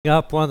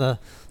Up one of the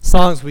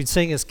songs we'd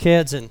sing as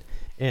kids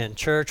in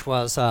church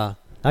was I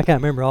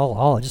can't remember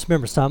all I just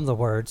remember some of the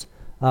words,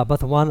 but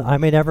the one, I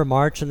may never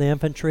march in the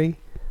infantry,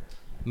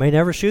 may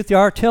never shoot the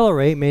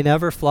artillery, may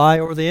never fly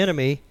over the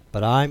enemy,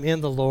 but I'm in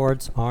the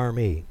Lord's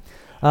army.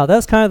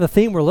 That's kind of the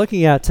theme we're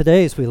looking at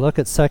today as we look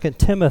at 2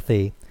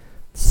 Timothy,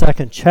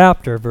 2nd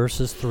chapter,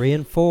 verses 3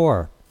 and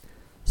 4.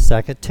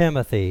 2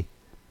 Timothy,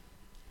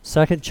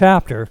 2nd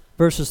chapter,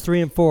 verses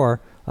 3 and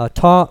 4.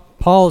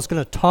 Paul is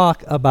going to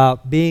talk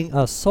about being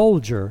a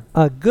soldier,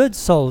 a good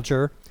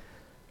soldier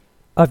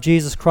of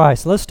Jesus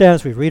Christ. Let's stand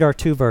as we read our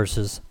two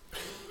verses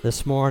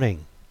this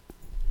morning.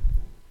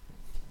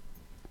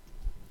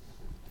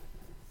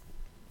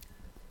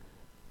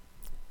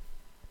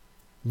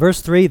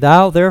 Verse 3,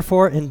 Thou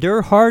therefore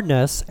endure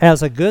hardness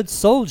as a good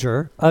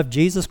soldier of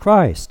Jesus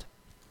Christ.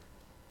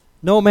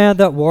 No man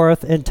that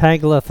warreth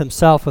entangleth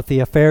himself with the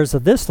affairs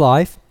of this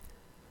life,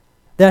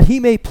 that he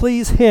may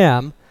please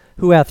him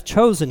who hath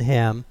chosen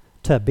him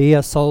to be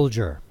a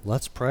soldier.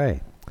 Let's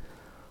pray.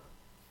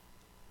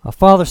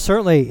 Father,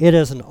 certainly it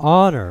is an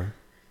honor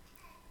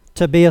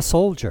to be a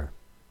soldier,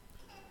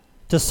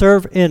 to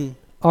serve in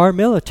our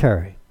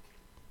military.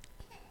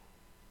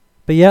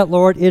 But yet,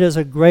 Lord, it is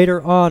a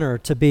greater honor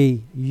to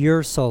be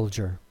your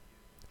soldier,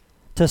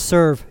 to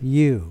serve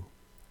you,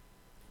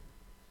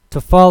 to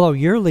follow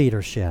your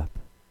leadership.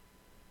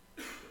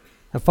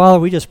 And Father,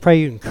 we just pray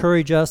you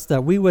encourage us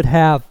that we would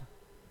have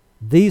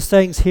these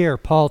things here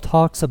Paul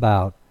talks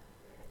about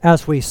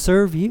as we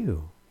serve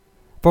you.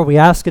 For we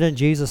ask it in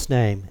Jesus'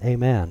 name.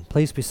 Amen.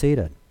 Please be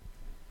seated.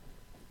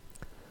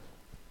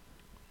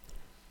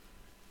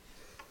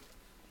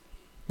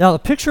 Now, the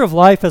picture of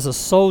life as a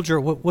soldier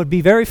would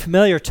be very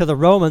familiar to the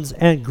Romans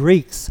and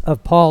Greeks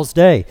of Paul's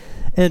day.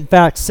 In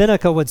fact,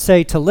 Seneca would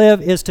say to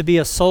live is to be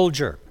a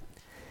soldier.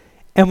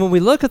 And when we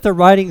look at the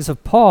writings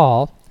of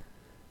Paul,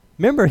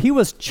 remember, he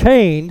was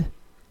chained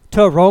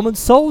to a Roman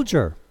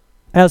soldier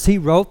as he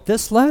wrote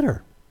this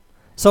letter.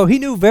 So he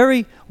knew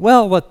very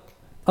well what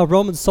a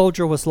Roman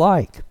soldier was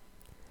like.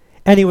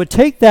 And he would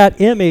take that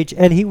image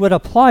and he would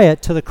apply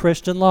it to the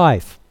Christian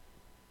life.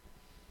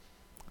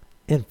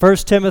 In 1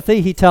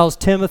 Timothy, he tells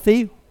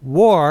Timothy,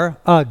 war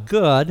a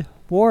good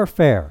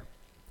warfare.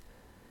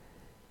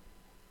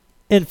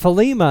 In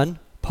Philemon,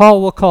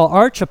 Paul will call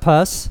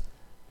Archippus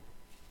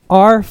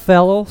our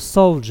fellow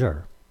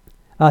soldier.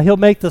 He'll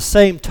make the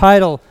same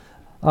title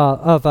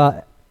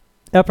of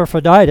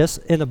Epaphroditus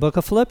in the book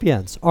of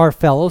Philippians, our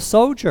fellow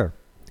soldier.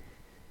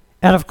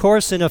 And of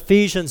course in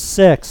Ephesians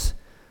 6,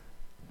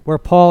 where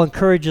Paul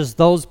encourages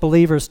those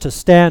believers to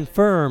stand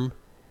firm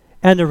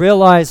and to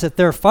realize that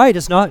their fight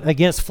is not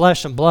against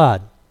flesh and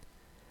blood,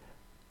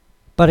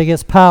 but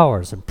against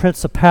powers and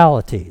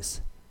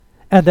principalities,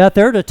 and that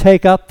they're to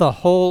take up the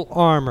whole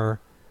armor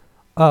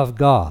of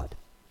God.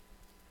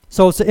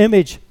 So it's an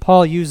image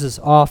Paul uses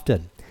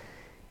often.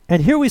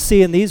 And here we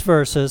see in these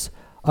verses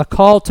a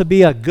call to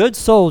be a good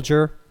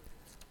soldier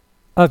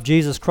of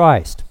Jesus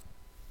Christ.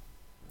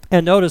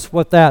 And notice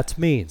what that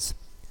means.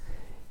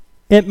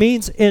 It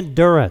means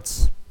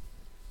endurance.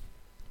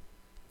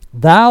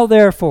 Thou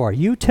therefore,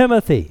 you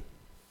Timothy,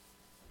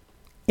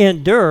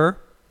 endure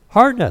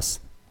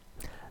hardness.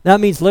 That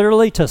means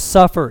literally to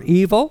suffer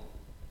evil,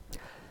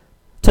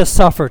 to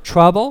suffer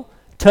trouble,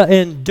 to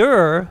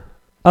endure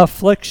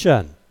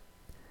affliction.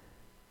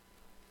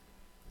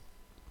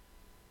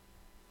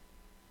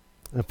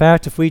 In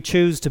fact, if we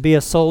choose to be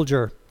a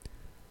soldier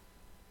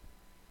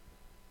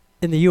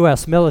in the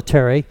U.S.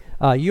 military,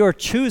 you're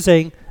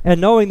choosing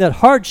and knowing that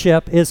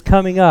hardship is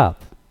coming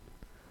up,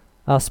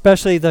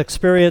 especially the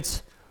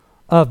experience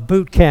of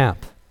boot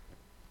camp.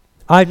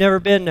 I've never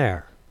been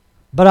there,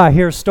 but I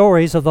hear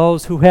stories of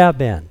those who have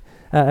been,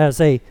 as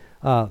they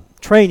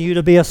train you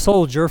to be a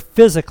soldier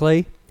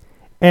physically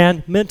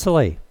and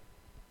mentally.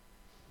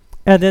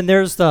 And then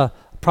there's the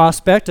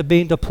prospect of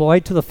being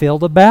deployed to the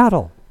field of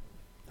battle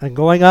and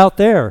going out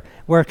there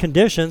where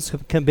conditions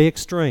can be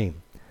extreme.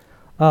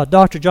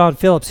 Dr. John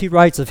Phillips, he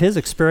writes of his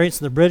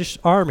experience in the British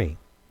Army.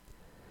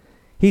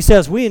 He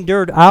says, we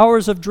endured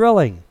hours of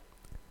drilling,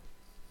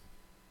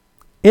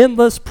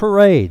 endless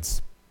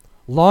parades,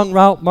 long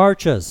route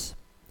marches,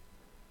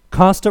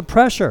 constant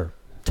pressure,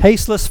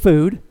 tasteless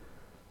food,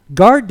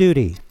 guard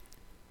duty,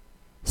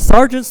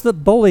 sergeants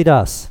that bullied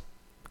us,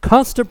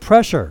 constant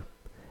pressure,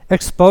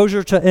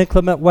 exposure to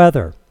inclement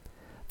weather.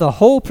 The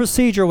whole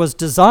procedure was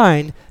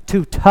designed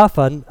to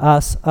toughen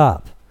us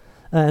up.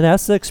 And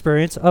that's the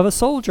experience of a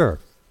soldier.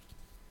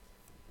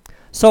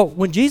 So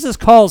when Jesus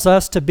calls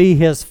us to be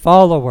his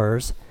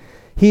followers,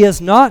 he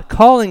is not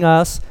calling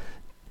us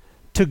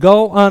to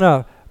go on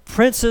a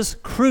princess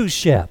cruise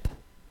ship.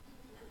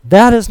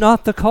 That is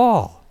not the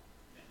call.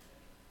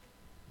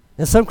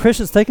 And some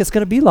Christians think it's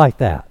going to be like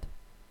that.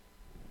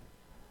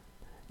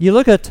 You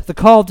look at the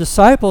call of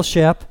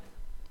discipleship.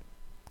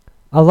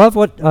 I love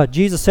what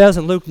Jesus says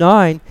in Luke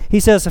 9. He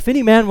says, if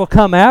any man will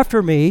come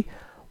after me,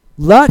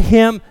 let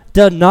him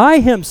deny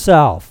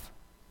himself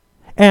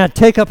and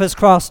take up his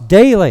cross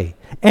daily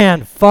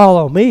and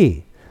follow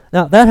me.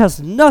 Now, that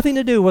has nothing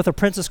to do with a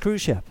princess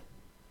cruise ship.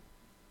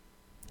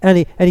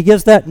 And he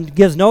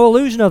gives no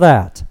illusion of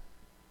that.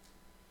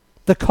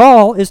 The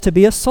call is to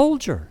be a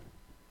soldier.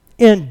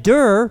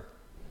 Endure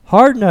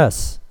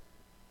hardness.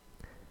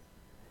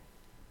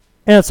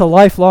 And it's a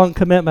lifelong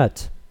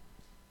commitment.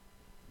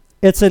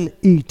 It's an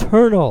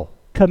eternal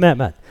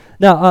commitment.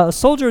 Now, a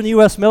soldier in the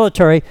U.S.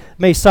 military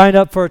may sign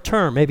up for a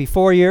term, maybe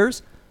 4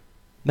 years,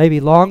 maybe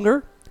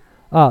longer.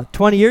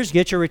 20 years,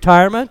 get your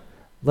retirement,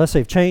 unless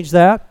they've changed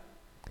that.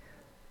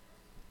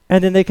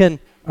 And then they can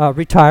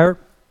retire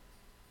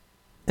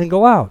and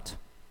go out.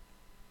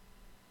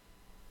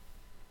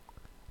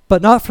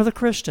 But not for the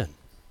Christian.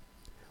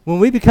 When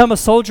we become a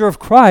soldier of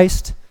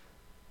Christ,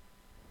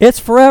 it's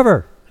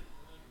forever.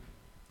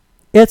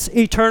 It's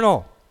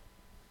eternal.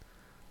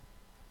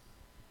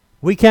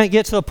 We can't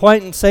get to the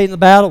point and say in the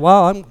battle,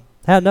 well, I've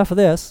had enough of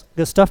this. I'm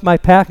going to stuff my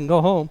pack and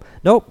go home.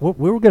 Nope,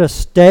 we're going to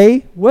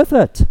stay with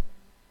it.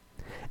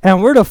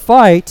 And we're to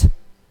fight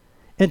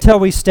until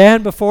we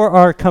stand before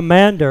our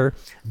commander,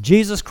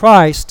 Jesus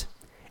Christ,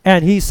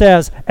 and he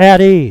says,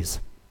 at ease.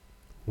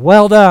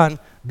 Well done,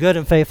 good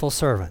and faithful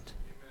servant.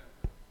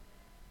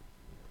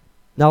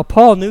 Now,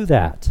 Paul knew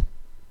that.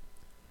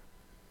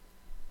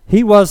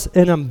 He was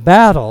an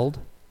embattled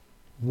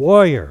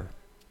warrior.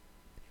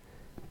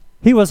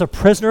 He was a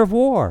prisoner of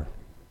war.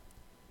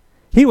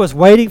 He was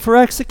waiting for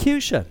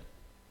execution.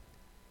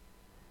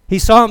 He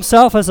saw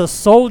himself as a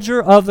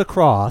soldier of the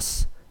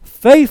cross,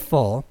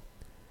 faithful,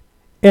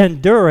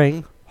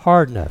 enduring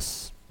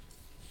hardness.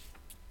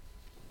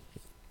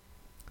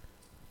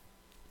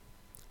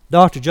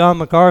 Dr. John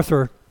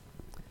MacArthur,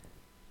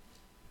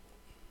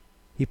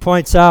 he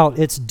points out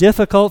it's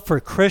difficult for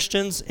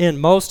Christians in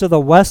most of the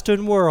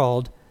Western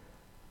world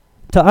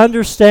to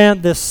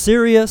understand this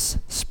serious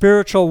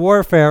spiritual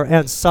warfare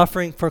and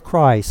suffering for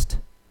Christ,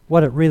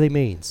 what it really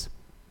means.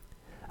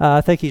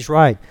 I think he's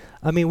right.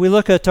 I mean, we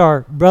look at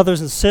our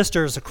brothers and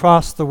sisters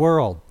across the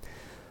world.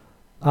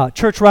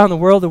 Church Around the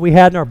World that we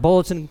had in our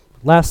bulletin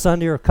last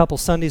Sunday or a couple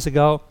Sundays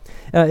ago,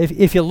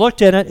 if you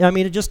looked in it, I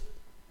mean, it just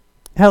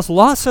has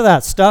lots of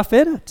that stuff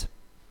in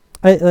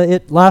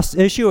it. Last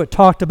issue, it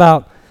talked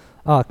about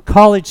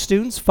college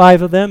students,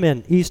 5 of them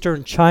in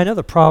eastern China,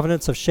 the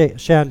province of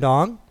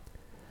Shandong,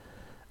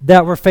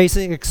 that were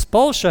facing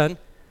expulsion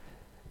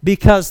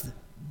because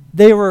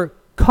they were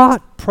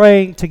caught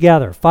praying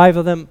together. 5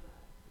 of them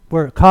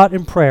were caught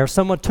in prayer.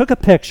 Someone took a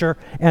picture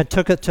and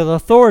took it to the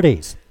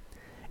authorities.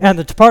 And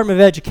the Department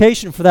of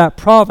Education for that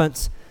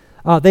province,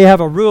 they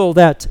have a rule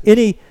that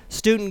any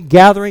student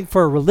gathering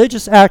for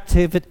religious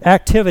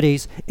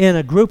activities in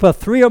a group of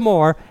 3 or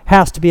more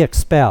has to be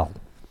expelled.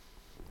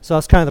 So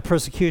that's kind of the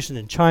persecution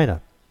in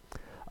China.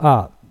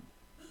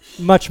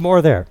 Much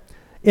more there.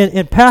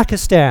 In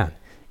Pakistan,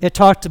 it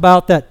talked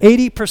about that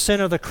 80%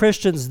 of the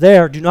Christians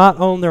there do not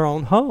own their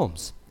own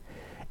homes.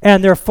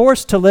 And they're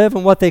forced to live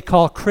in what they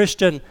call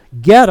Christian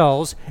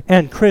ghettos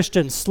and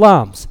Christian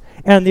slums.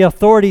 And the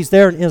authorities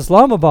there in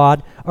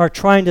Islamabad are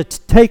trying to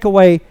take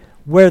away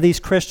where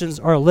these Christians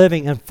are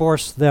living and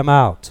force them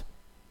out,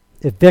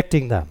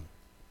 evicting them.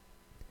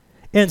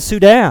 In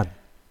Sudan,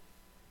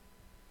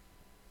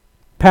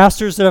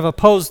 pastors that have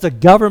opposed the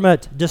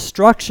government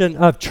destruction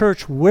of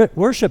church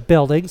worship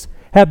buildings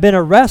have been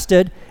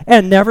arrested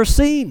and never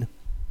seen.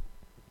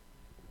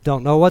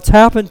 Don't know what's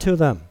happened to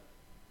them.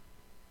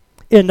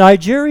 In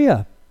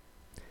Nigeria,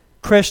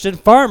 Christian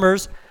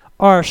farmers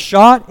are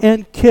shot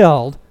and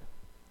killed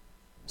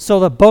so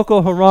that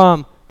Boko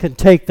Haram can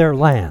take their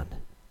land.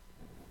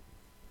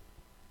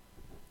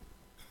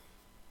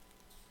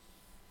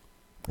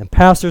 And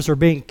pastors are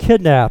being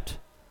kidnapped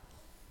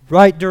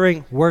right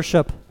during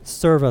worship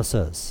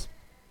services.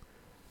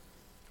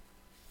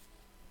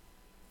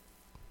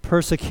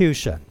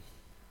 Persecution.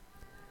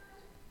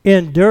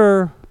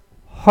 Endure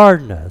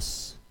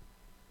hardness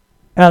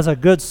as a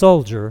good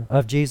soldier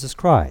of Jesus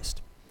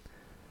Christ.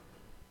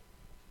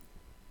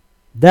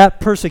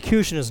 That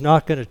persecution is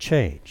not going to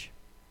change.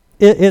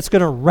 It's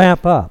going to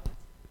ramp up.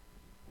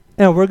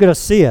 And we're going to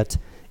see it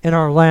in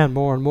our land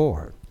more and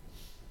more.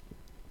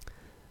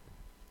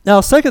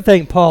 Now, second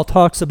thing Paul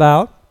talks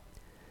about,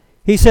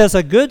 he says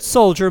a good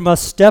soldier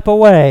must step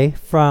away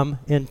from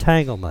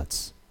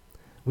entanglements.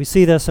 We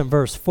see this in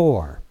verse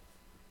 4.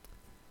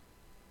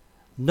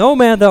 No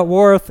man that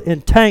warreth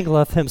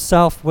entangleth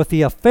himself with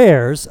the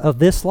affairs of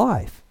this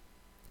life,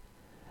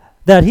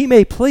 that he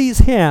may please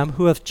him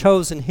who hath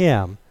chosen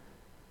him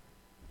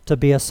to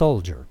be a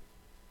soldier.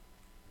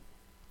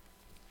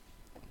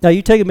 Now,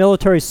 you take a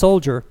military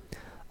soldier,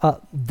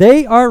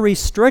 they are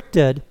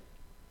restricted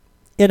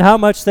in how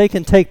much they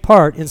can take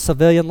part in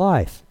civilian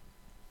life.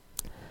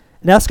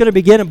 And that's going to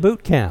begin in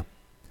boot camp.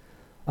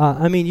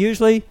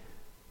 Usually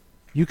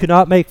you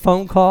cannot make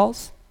phone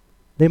calls.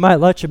 They might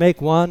let you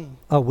make one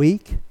a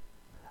week.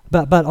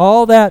 But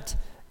all that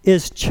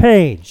is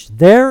changed.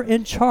 They're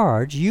in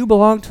charge. You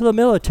belong to the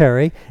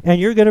military,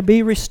 and you're going to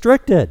be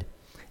restricted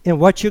in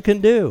what you can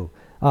do.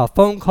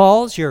 Phone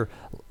calls,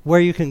 where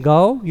you can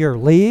go, your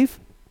leave.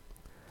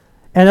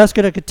 And that's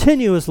going to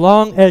continue as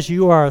long as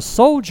you are a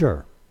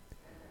soldier.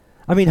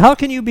 I mean, how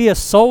can you be a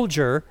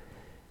soldier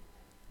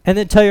and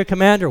then tell your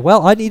commander,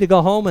 well, I need to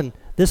go home and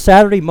this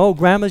Saturday mow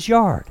Grandma's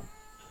yard.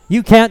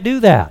 You can't do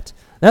that.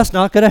 That's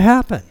not going to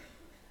happen.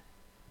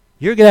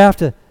 You're going to have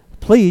to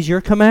please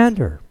your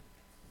commander.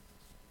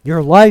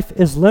 Your life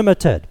is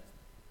limited.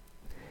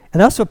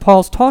 And that's what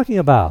Paul's talking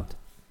about.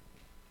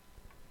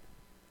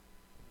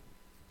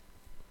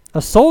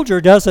 A soldier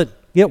doesn't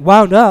get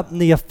wound up in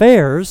the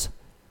affairs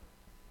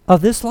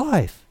of this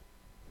life.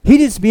 He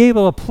needs to be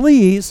able to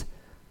please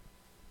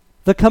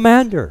the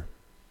commander.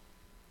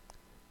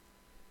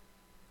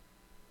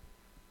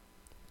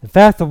 In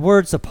fact, the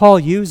words that Paul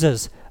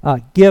uses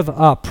give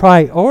a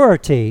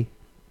priority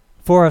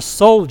for a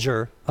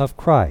soldier of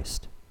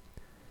Christ.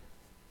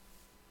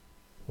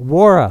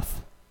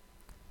 Wareth,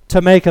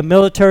 to make a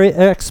military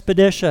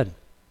expedition,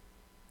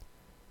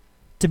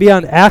 to be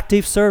on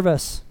active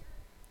service,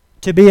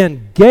 to be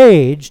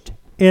engaged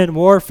in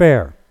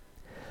warfare.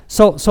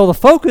 So the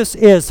focus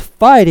is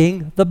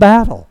fighting the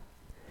battle,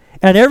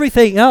 and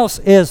everything else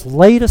is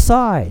laid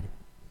aside.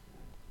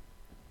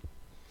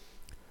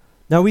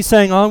 Now, we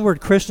sang Onward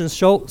Christian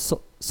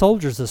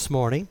Soldiers this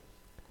morning,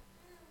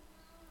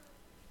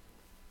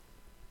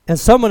 and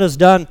someone has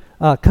done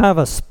kind of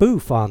a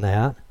spoof on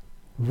that,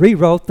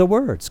 rewrote the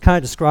words, kind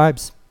of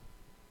describes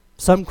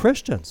some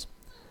Christians.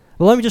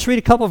 Well, let me just read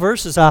a couple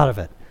verses out of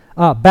it.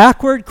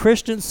 Backward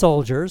Christian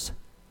soldiers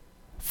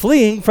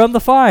fleeing from the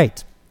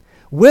fight,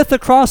 with the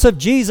cross of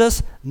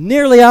Jesus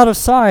nearly out of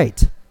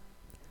sight.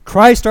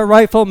 Christ, our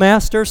rightful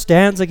master,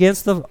 stands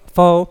against the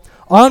foe.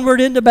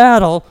 Onward into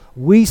battle,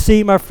 we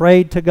seem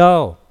afraid to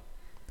go.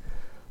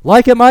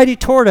 Like a mighty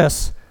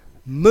tortoise,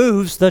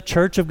 moves the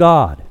church of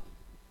God.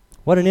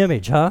 What an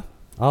image, huh?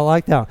 I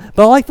like that one.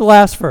 But I like the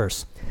last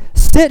verse.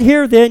 Sit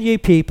here then, ye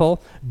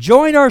people,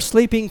 join our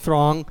sleeping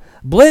throng,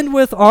 blend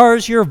with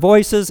ours your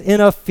voices in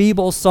a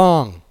feeble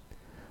song.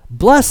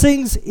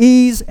 Blessings,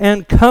 ease,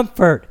 and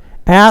comfort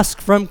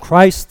ask from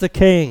Christ the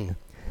King.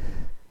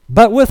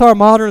 But with our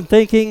modern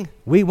thinking,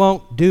 we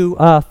won't do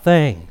a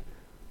thing.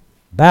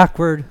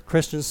 Backward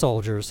Christian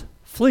soldiers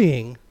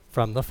fleeing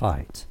from the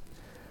fight.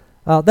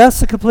 That's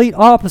the complete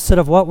opposite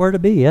of what we're to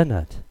be, isn't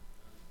it?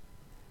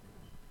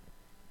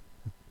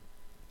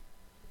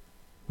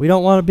 We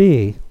don't want to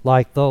be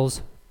like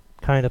those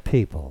kind of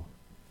people.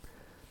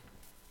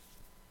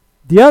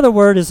 The other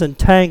word is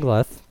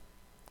entangleth.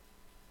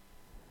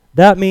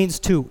 That means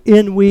to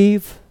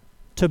inweave,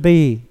 to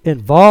be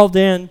involved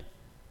in,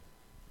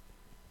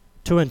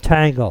 to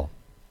entangle.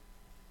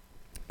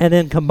 And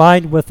then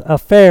combined with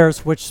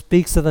affairs, which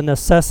speaks of the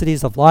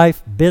necessities of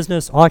life,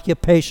 business,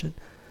 occupation,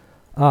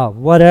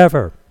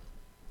 whatever.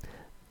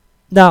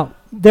 Now,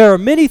 there are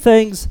many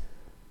things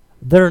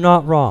that are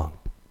not wrong.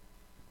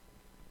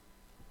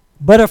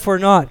 But if we're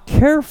not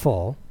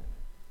careful,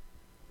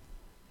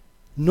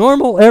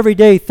 normal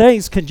everyday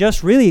things can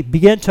just really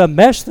begin to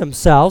mesh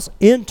themselves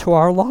into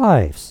our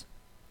lives.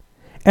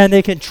 And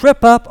they can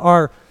trip up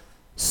our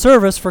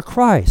service for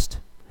Christ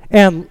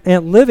and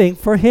living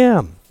for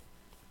Him.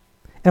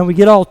 And we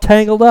get all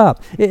tangled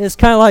up. It's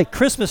kind of like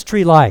Christmas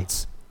tree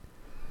lights.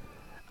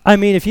 I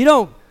mean, if you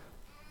don't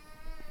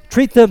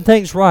treat them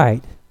things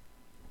right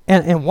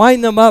and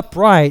wind them up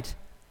right,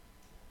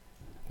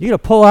 you're going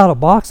to pull out a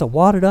box of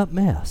wadded up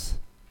mess.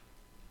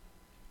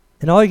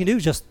 And all you can do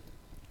is just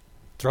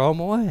throw them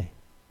away.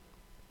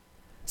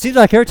 Seems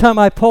like every time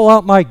I pull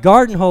out my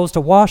garden hose to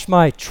wash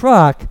my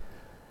truck,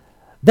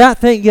 that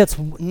thing gets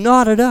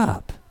knotted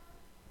up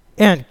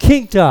and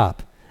kinked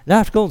up. And I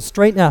have to go and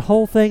straighten that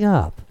whole thing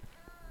up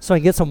so I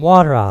can get some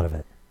water out of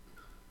it.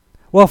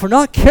 Well, if we're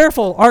not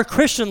careful, our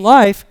Christian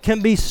life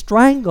can be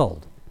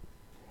strangled.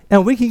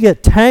 And we can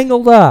get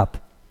tangled up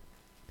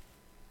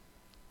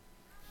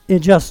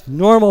in just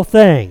normal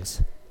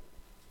things,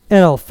 and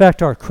it'll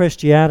affect our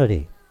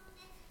Christianity.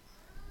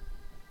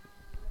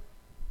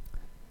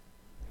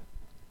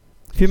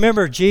 If you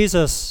remember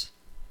Jesus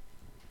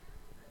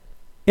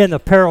in the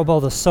parable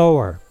of the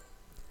sower,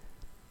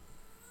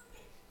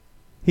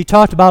 he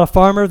talked about a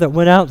farmer that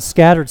went out and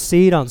scattered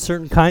seed on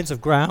certain kinds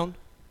of ground.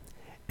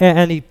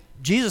 And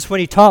Jesus, when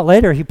he taught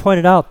later, he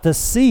pointed out the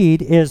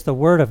seed is the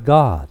Word of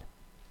God.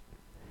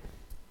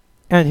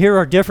 And here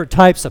are different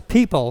types of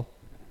people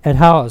and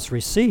how it's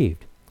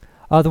received.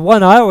 The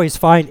one I always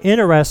find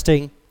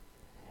interesting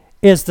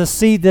is the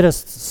seed that is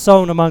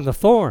sown among the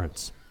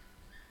thorns.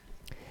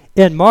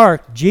 In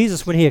Mark,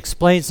 Jesus, when he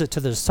explains it to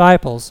the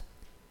disciples,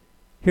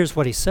 here's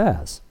what he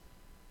says.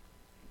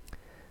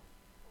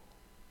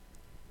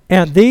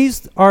 And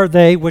these are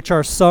they which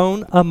are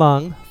sown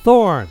among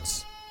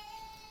thorns,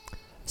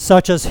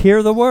 such as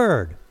hear the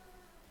word.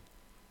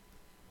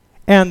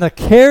 And the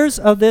cares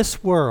of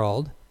this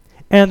world,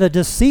 and the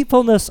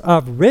deceitfulness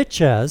of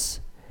riches,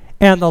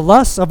 and the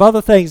lusts of other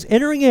things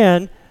entering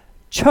in,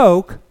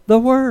 choke the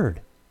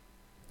word,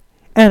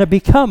 and it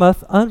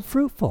becometh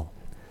unfruitful.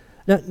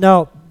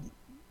 Now,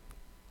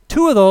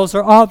 two of those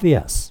are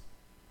obvious.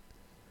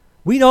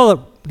 We know that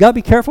we've got to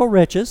be careful of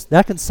riches.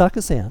 That can suck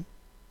us in.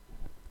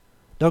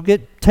 Don't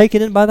get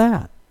taken in by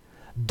that.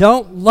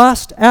 Don't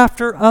lust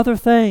after other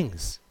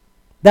things.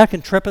 That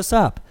can trip us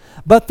up.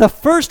 But the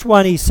first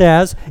one, he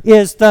says,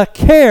 is the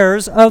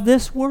cares of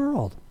this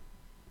world.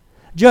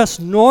 Just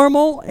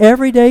normal,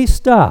 everyday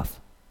stuff.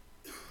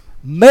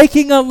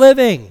 Making a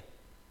living.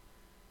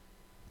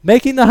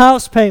 Making the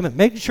house payment.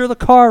 Making sure the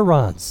car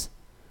runs.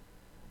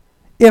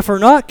 If we're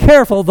not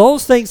careful,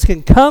 those things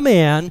can come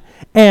in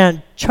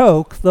and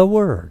choke the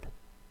word.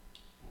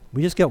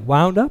 We just get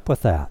wound up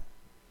with that.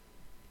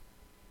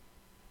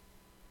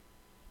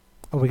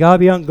 And we got to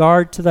be on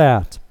guard to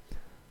that.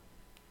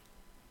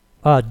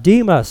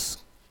 Demas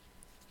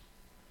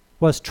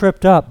was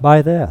tripped up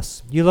by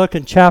this. You look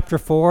in chapter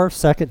 4,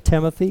 2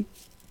 Timothy,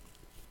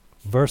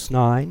 verse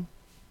 9.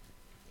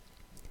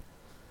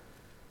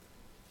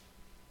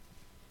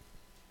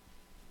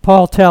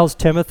 Paul tells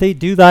Timothy,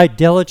 do thy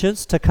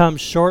diligence to come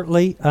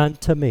shortly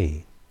unto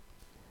me.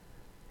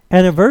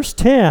 And in verse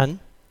 10,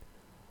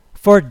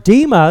 for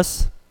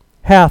Demas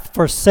hath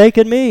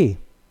forsaken me,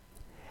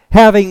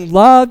 having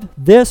loved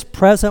this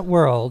present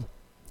world,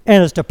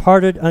 and is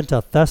departed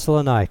unto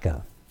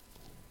Thessalonica.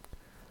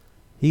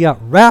 He got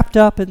wrapped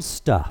up in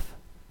stuff.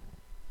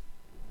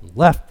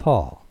 Left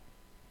Paul.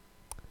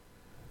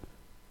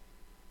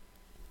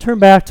 Turn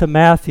back to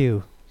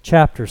Matthew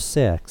chapter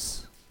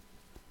 6.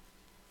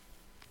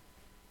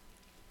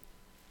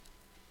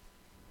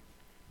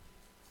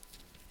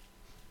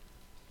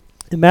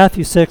 In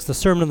Matthew 6, the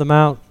Sermon on the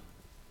Mount,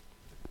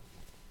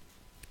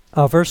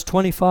 verse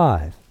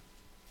 25.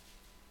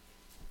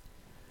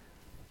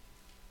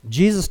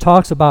 Jesus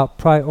talks about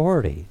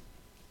priority.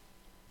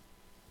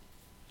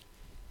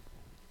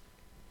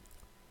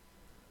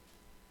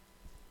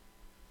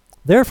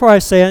 Therefore I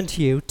say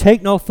unto you,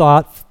 take no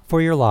thought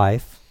for your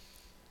life,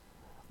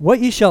 what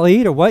ye shall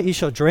eat or what ye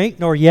shall drink,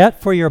 nor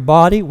yet for your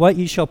body what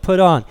ye shall put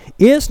on.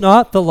 Is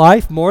not the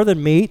life more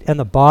than meat, and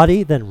the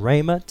body than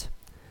raiment?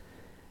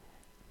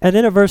 And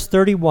then in verse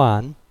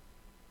 31,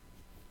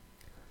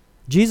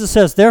 Jesus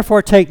says,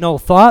 therefore take no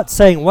thought,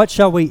 saying, what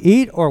shall we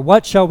eat, or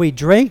what shall we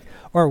drink,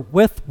 or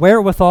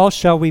wherewithal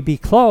shall we be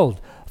clothed?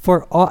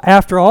 For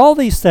after all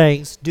these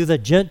things do the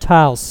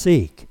Gentiles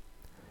seek.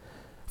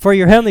 For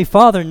your heavenly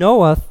Father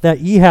knoweth that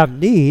ye have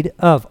need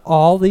of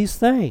all these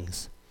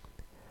things.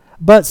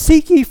 But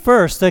seek ye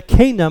first the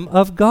kingdom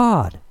of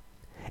God,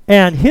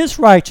 and his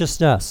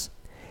righteousness,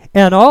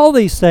 and all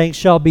these things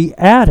shall be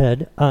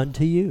added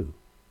unto you.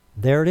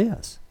 There it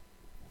is.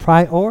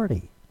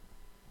 Priority.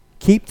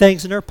 Keep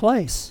things in their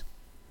place.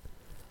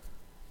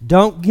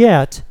 Don't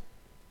get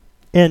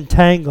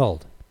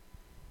entangled.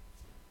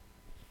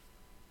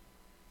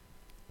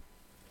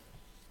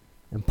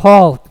 And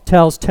Paul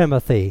tells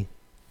Timothy,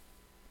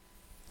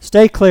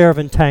 stay clear of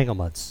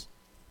entanglements.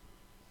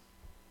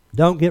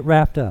 Don't get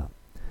wrapped up.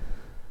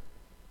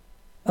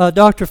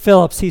 Dr.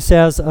 Phillips, he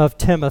says of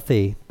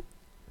Timothy,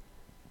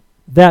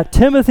 that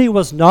Timothy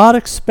was not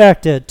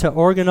expected to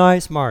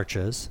organize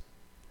marches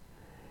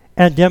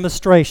and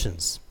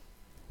demonstrations.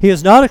 He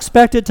is not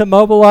expected to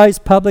mobilize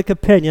public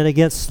opinion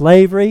against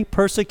slavery,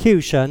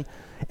 persecution,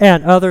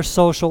 and other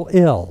social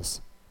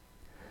ills.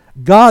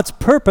 God's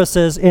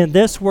purposes in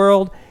this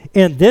world,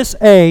 in this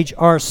age,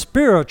 are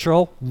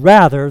spiritual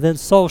rather than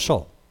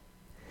social.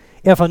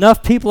 If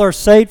enough people are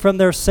saved from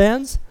their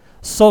sins,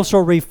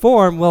 social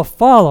reform will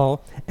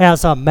follow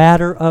as a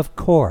matter of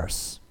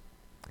course.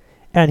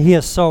 And he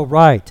is so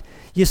right.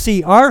 You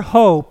see, our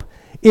hope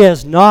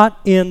is not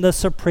in the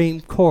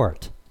Supreme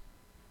Court.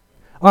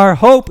 Our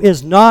hope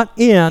is not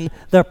in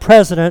the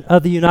President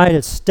of the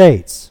United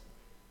States.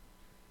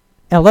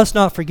 And let's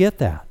not forget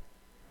that.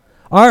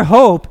 Our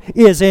hope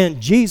is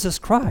in Jesus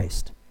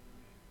Christ.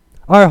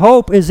 Our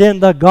hope is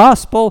in the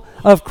gospel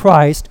of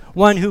Christ,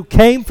 one who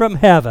came from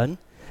heaven,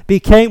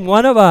 became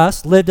one of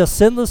us, lived a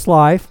sinless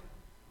life,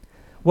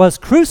 was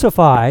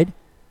crucified,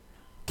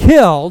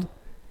 killed,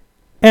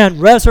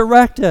 and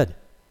resurrected.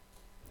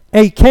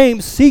 And he came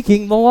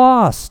seeking the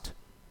lost,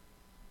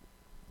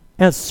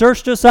 and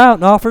searched us out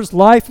and offers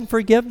life and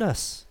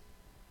forgiveness.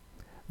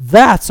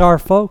 That's our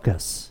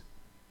focus.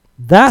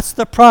 That's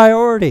the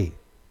priority.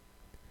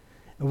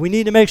 And we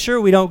need to make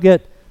sure we don't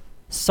get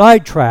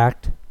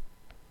sidetracked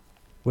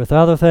with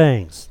other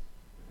things.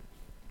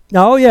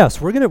 Now, oh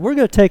yes, we're going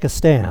to take a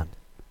stand.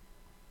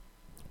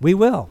 We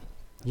will.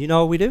 You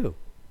know we do.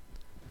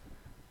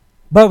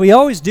 But we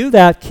always do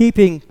that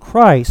keeping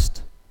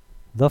Christ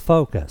the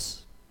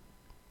focus.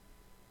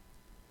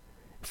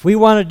 If we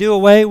want to do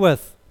away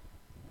with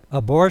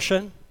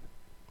abortion,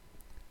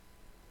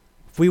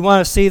 if we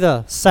want to see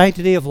the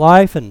sanctity of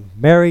life and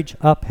marriage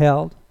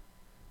upheld,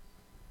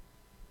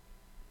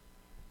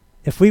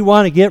 if we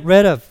want to get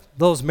rid of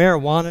those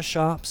marijuana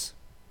shops,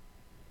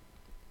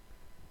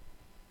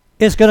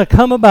 it's going to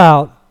come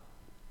about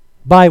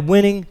by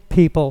winning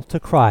people to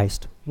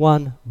Christ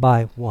one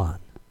by one.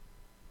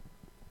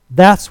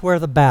 That's where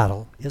the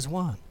battle is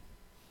won.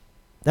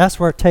 That's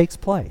where it takes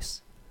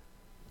place.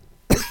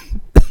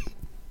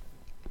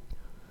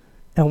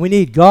 And we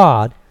need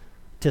God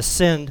to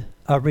send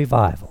a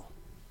revival.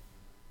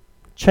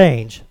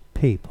 Change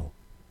people.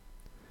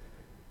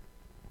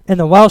 In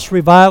the Welsh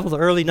revival of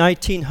the early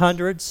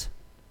 1900s,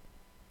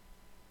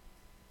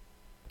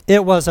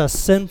 It was a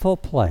sinful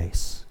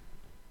place.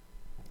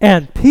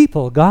 And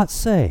people got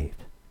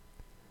saved.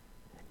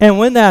 And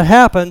when that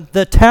happened,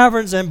 the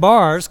taverns and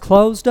bars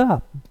closed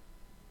up.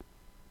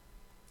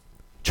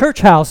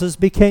 Church houses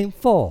became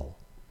full.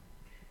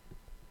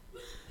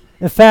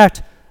 In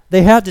fact,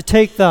 they had to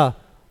take the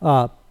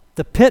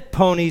pit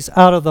ponies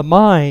out of the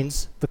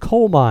mines, the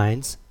coal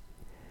mines,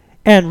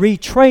 and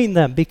retrain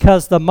them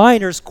because the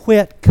miners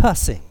quit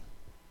cussing.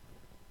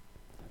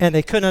 And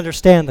they couldn't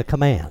understand the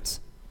commands.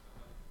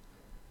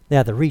 They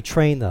had to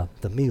retrain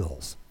the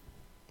mules.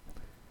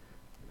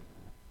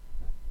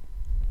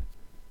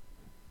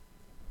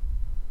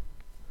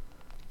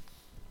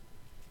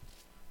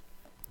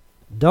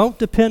 Don't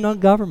depend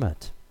on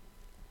government.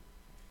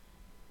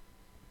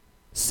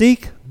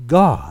 Seek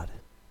God.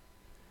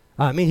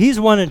 I mean, He's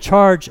the one in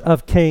charge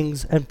of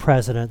kings and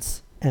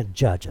presidents and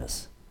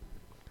judges.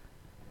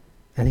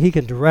 And He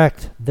can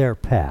direct their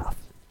path.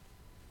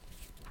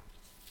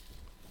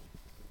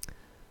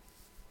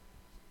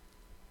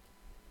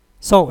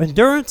 So,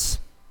 endurance,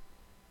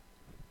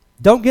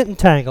 don't get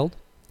entangled.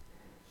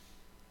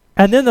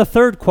 And then the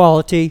third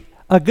quality,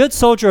 a good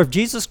soldier of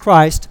Jesus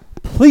Christ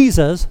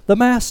pleases the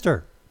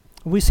master.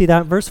 We see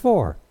that in verse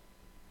 4.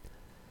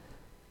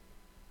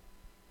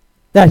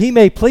 That he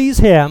may please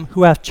him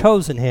who hath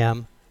chosen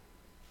him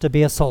to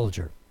be a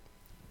soldier.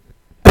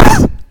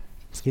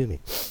 Excuse me.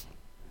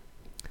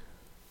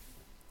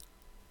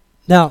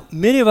 Now,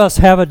 many of us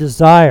have a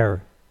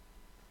desire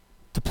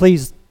to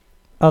please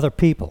other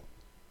people.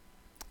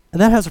 And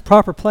that has a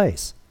proper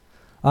place.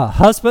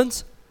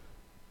 Husbands,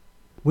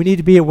 we need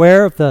to be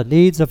aware of the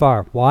needs of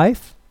our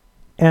wife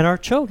and our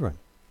children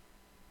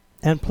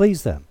and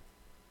please them.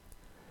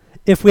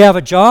 If we have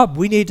a job,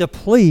 we need to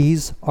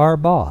please our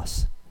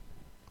boss.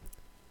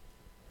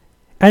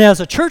 And as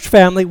a church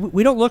family,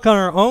 we don't look on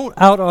our own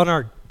out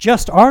on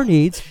just our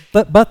needs,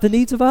 but the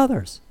needs of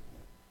others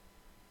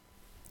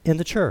in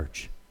the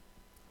church.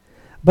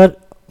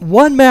 But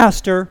one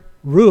master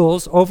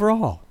rules over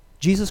all,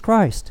 Jesus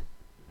Christ.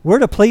 We're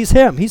to please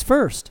Him. He's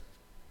first.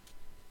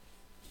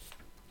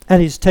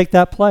 And He's to take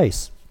that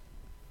place.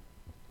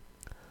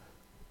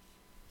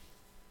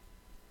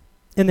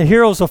 In the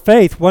heroes of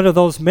faith, one of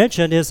those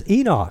mentioned is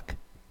Enoch.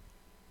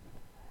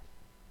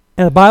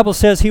 And the Bible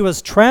says he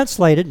was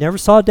translated, never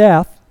saw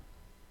death,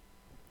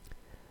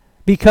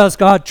 because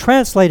God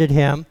translated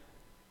him.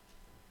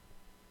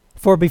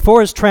 For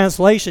before his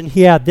translation,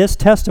 he had this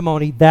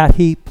testimony that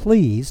he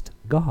pleased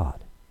God.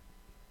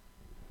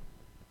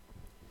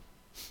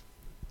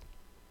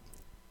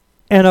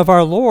 And of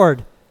our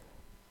Lord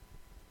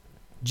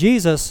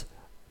Jesus,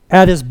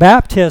 at his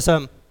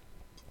baptism,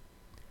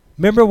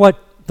 remember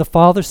what the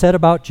Father said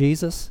about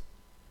Jesus?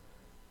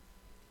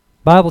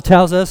 Bible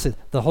tells us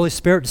that the Holy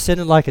Spirit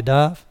descended like a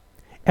dove,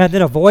 and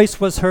then a voice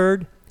was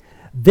heard,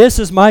 "This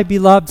is my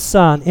beloved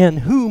Son, in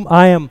whom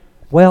I am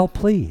well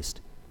pleased."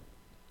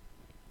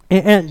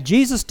 And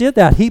Jesus did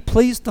that. He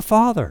pleased the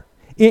Father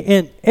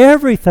in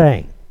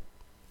everything.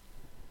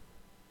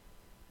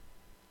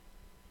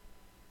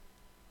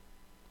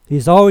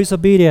 He's always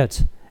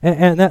obedient.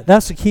 And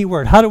that's the key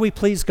word. How do we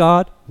please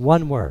God?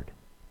 One word.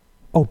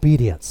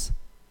 Obedience.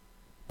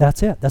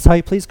 That's it. That's how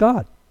you please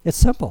God. It's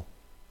simple.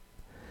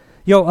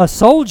 A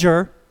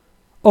soldier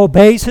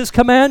obeys his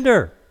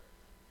commander.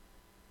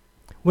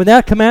 When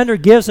that commander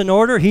gives an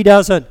order, he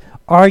doesn't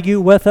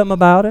argue with him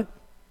about it.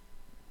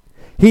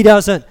 He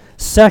doesn't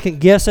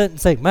second guess it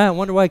and say, "Man, I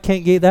wonder why I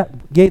can't gave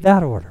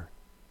that order."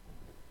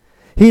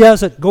 He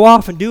doesn't go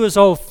off and do his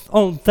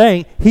own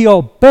thing. He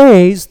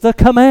obeys the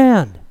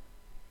command,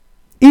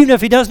 even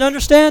if he doesn't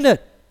understand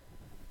it.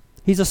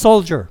 He's a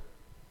soldier.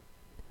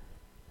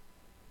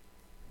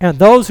 And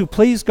those who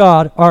please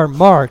God are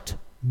marked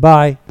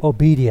by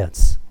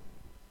obedience.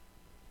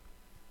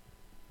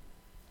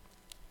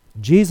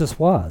 Jesus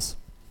was.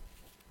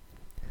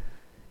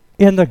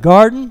 In the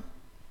garden,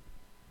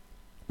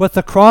 with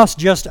the cross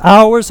just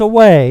hours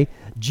away,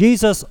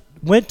 Jesus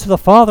went to the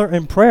Father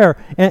in prayer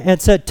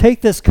and said,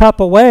 "Take this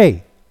cup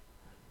away."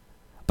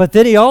 But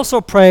then he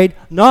also prayed,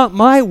 "Not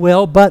my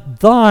will, but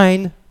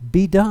thine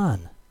be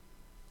done."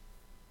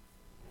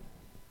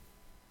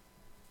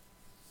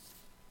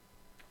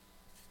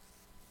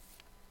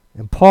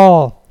 And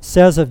Paul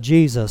says of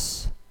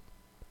Jesus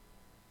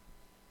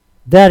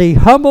that he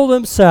humbled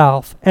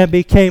himself and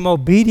became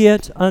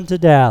obedient unto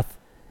death,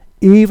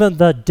 even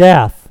the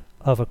death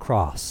of a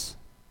cross.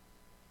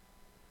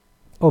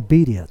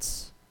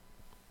 Obedience.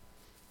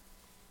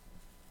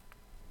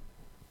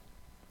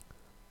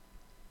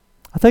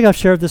 I think I've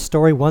shared this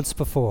story once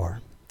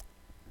before,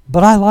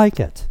 but I like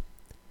it.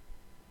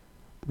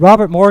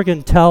 Robert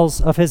Morgan tells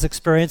of his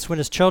experience when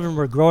his children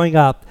were growing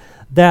up,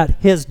 that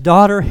his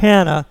daughter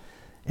Hannah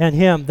and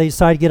him, they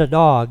decided to get a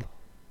dog,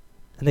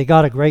 and they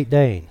got a Great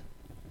Dane.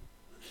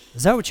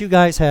 Is that what you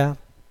guys have?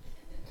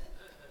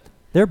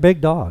 They're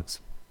big dogs.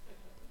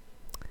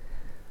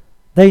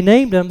 They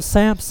named him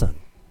Samson.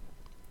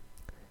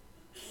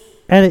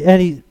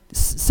 And he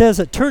says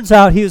it turns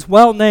out he was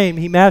well named.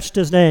 He matched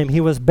his name. He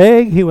was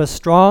big, he was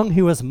strong,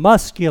 he was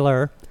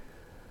muscular.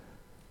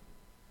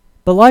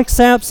 But like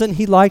Samson,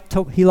 he liked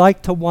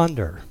to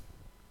wander.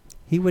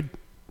 He would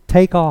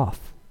take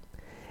off.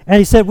 And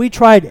he said, we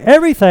tried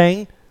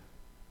everything,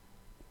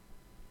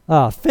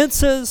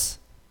 fences,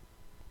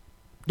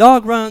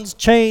 dog runs,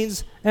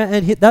 chains,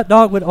 and that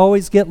dog would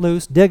always get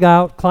loose, dig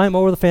out, climb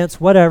over the fence,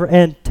 whatever,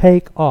 and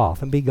take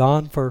off and be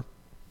gone for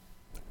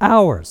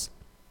hours.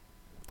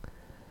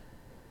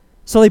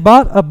 So he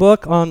bought a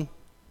book on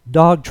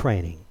dog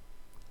training.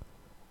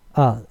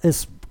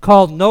 It's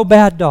called No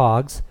Bad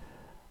Dogs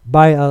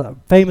by a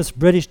famous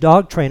British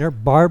dog trainer,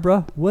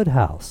 Barbara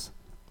Woodhouse.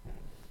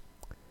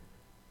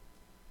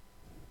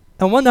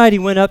 And one night he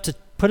went up to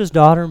put his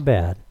daughter in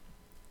bed.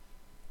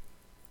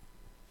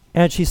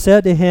 And she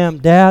said to him,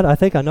 Dad, I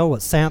think I know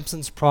what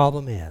Samson's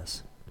problem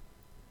is.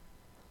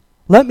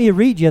 Let me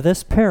read you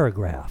this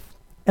paragraph.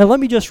 And let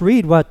me just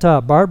read what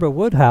Barbara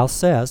Woodhouse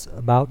says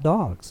about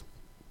dogs.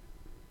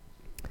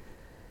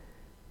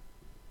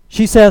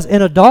 She says,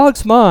 in a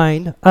dog's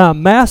mind, a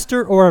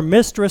master or a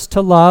mistress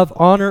to love,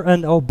 honor,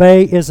 and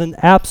obey is an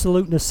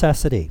absolute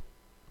necessity.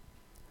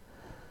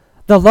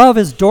 The love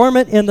is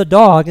dormant in the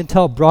dog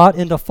until brought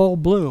into full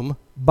bloom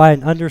by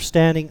an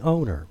understanding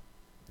owner.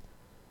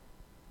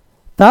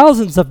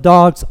 Thousands of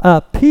dogs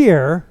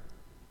appear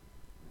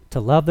to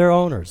love their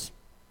owners.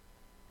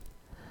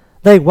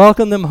 They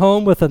welcome them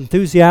home with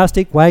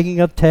enthusiastic wagging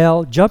of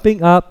tail,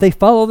 jumping up. They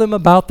follow them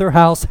about their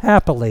house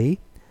happily.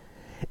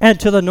 And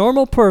to the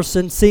normal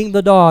person seeing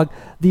the dog,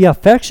 the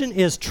affection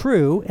is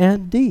true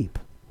and deep.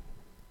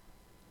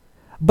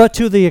 But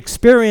to the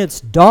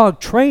experienced dog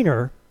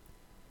trainer,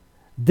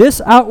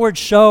 this outward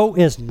show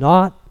is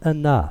not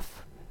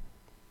enough.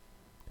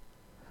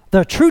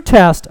 The true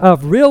test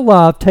of real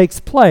love takes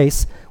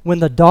place when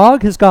the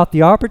dog has got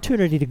the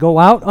opportunity to go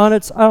out on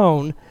its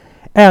own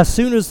as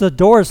soon as the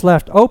door is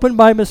left open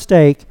by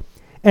mistake,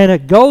 and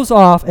it goes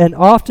off and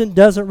often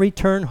doesn't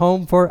return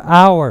home for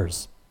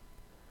hours.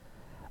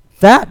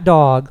 That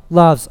dog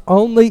loves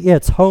only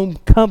its home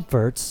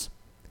comforts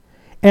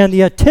and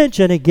the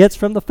attention it gets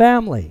from the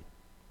family.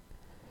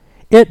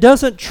 It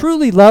doesn't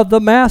truly love the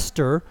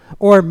master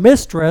or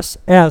mistress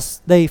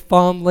as they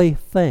fondly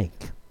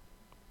think.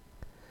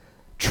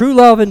 True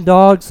love in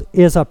dogs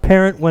is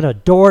apparent when a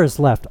door is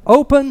left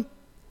open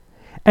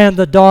and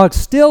the dog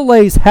still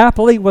lays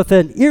happily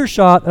within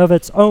earshot of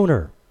its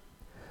owner.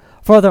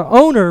 For the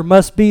owner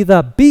must be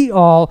the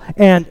be-all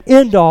and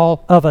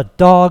end-all of a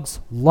dog's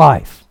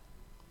life.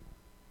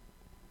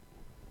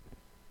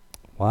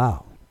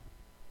 Wow.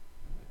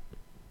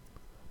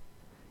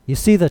 You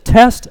see, the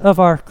test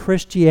of our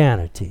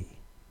Christianity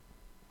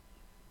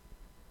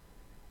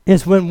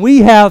is when we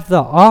have the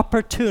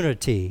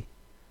opportunity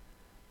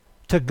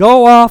to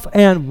go off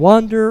and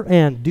wander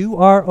and do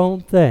our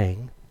own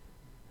thing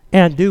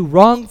and do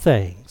wrong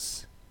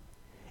things.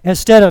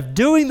 Instead of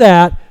doing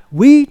that,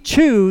 we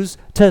choose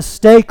to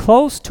stay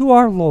close to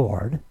our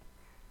Lord,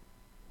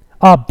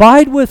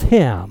 abide with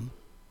Him,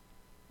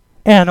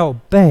 and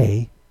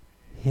obey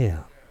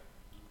Him.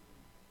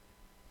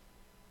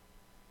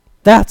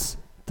 That's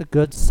the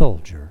good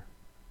soldier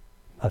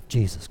of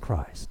Jesus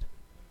Christ.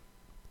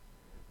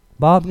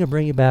 Bob, I'm going to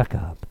bring you back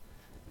up.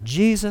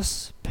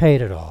 Jesus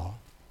paid it all.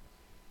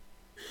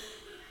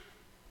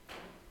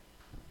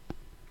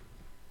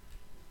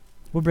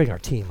 We'll bring our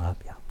team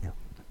up. Yeah.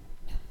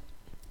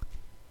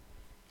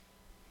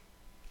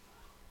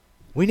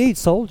 We need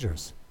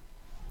soldiers.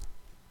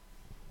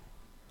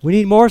 We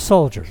need more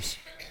soldiers.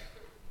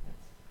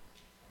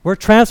 We're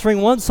transferring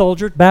one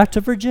soldier back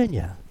to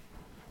Virginia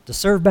to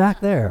serve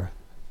back there.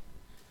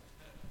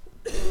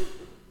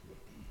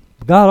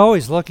 God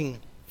always looking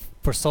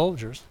for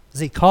soldiers.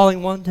 Is He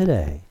calling one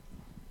today?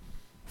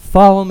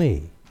 Follow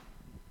me.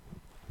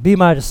 Be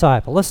my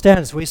disciple. Let's stand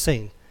as we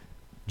sing,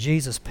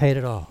 Jesus paid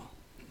it all.